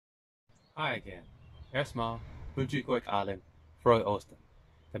Hi again. Erstmal wünsche ich euch allen frohe Ostern.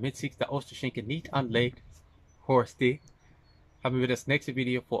 Damit sich der Osterschenkel nicht anlegt, Horsti, haben wir das nächste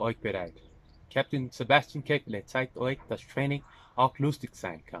Video für euch bereit. Captain Sebastian Kekle zeigt euch, dass Training auch lustig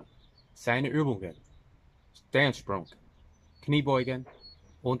sein kann. Seine Übungen: Sternsprung, Kniebeugen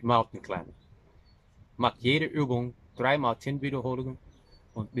und Mountain Climber. Macht jede Übung 3 mal 10 Wiederholungen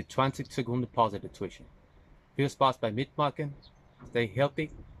und mit 20 Sekunden Pause dazwischen. Viel Spaß beim Mitmachen, stay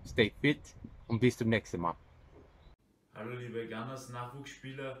healthy, stay fit und bis zum nächsten Mal. Hallo liebe Gunners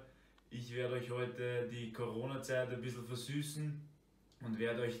Nachwuchsspieler, ich werde euch heute die Corona-Zeit ein bisschen versüßen und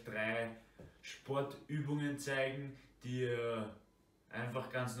werde euch 3 Sportübungen zeigen, die ihr einfach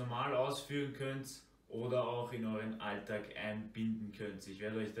ganz normal ausführen könnt oder auch in euren Alltag einbinden könnt. Ich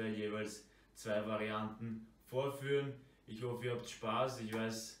werde euch da jeweils 2 Varianten vorführen. Ich hoffe, ihr habt Spaß. Ich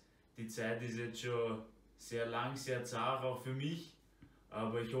weiß, die Zeit ist jetzt schon sehr lang, sehr zart, auch für mich.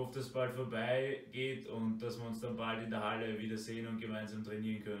 Aber ich hoffe, dass es bald vorbei geht und dass wir uns dann bald in der Halle wiedersehen und gemeinsam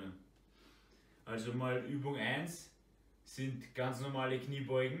trainieren können. Also mal Übung 1 sind ganz normale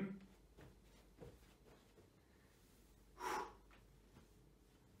Kniebeugen.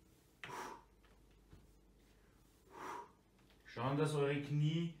 Schauen, dass eure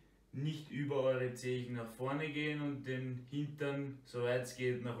Knie nicht über eure Zehen nach vorne gehen und den Hintern, soweit es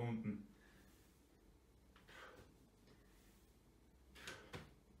geht, nach unten.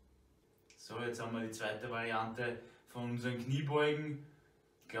 So, jetzt haben wir die zweite Variante von unseren Kniebeugen.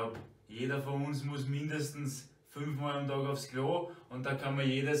 Ich glaube, jeder von uns muss mindestens 5-mal am Tag aufs Klo und da kann man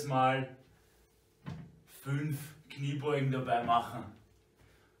jedes Mal 5 Kniebeugen dabei machen.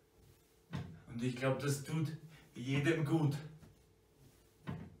 Und ich glaube, das tut jedem gut.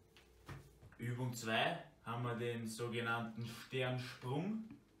 Übung 2 haben wir den sogenannten Sternsprung.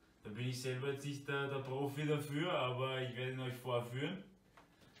 Da bin ich selber jetzt nicht der Profi dafür, aber ich werde ihn euch vorführen.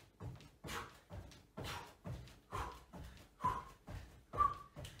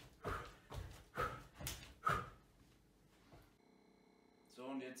 So,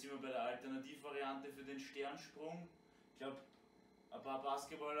 und jetzt sind wir bei der Alternativvariante für den Sternsprung. Ich glaube, ein paar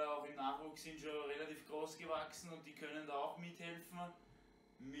Basketballer auch im Nachwuchs sind schon relativ groß gewachsen und die können da auch mithelfen.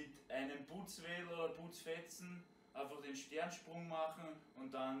 Mit einem Putzwedel oder Putzfetzen einfach den Sternsprung machen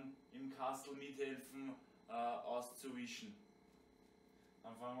und dann im Kastel mithelfen auszuwischen.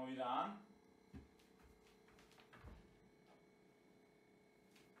 Dann fangen wir wieder an.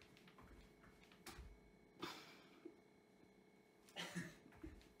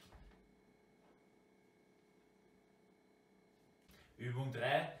 Übung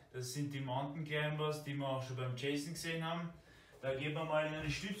 3, das sind die Mountain Climbers, die wir auch schon beim Jason gesehen haben. Da geht man mal in eine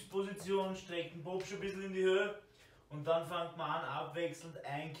Stützposition, streckt den Bob schon ein bisschen in die Höhe und dann fängt man an, abwechselnd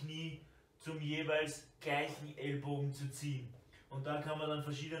ein Knie zum jeweils gleichen Ellbogen zu ziehen. Und da kann man dann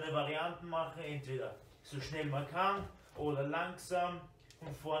verschiedene Varianten machen, entweder so schnell man kann oder langsam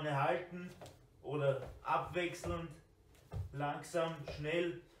und vorne halten oder abwechselnd, langsam,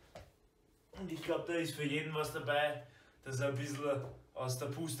 schnell. Und ich glaube, da ist für jeden was dabei, dass er ein bisschen aus der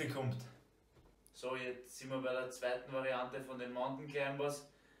Puste kommt. So, jetzt sind wir bei der zweiten Variante von den Mountain Climbers.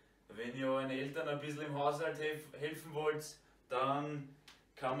 Wenn ihr euren Eltern ein bisschen im Haushalt helfen wollt, dann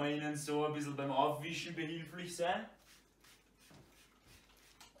kann man ihnen so ein bisschen beim Aufwischen behilflich sein.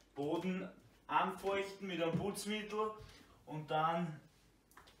 Boden anfeuchten mit einem Putzmittel und dann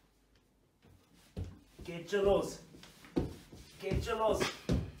geht schon los. Geht schon los.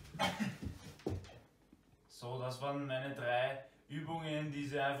 So, das waren meine 3 Übungen, die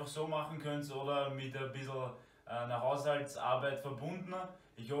ihr einfach so machen könnt oder mit ein bisschen einer Haushaltsarbeit verbunden.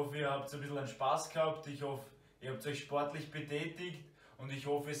 Ich hoffe, ihr habt ein bisschen einen Spaß gehabt. Ich hoffe, ihr habt euch sportlich betätigt und ich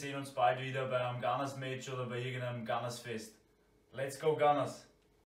hoffe, wir sehen uns bald wieder bei einem Gunners Match oder bei irgendeinem Gunners Fest. Let's go Gunners!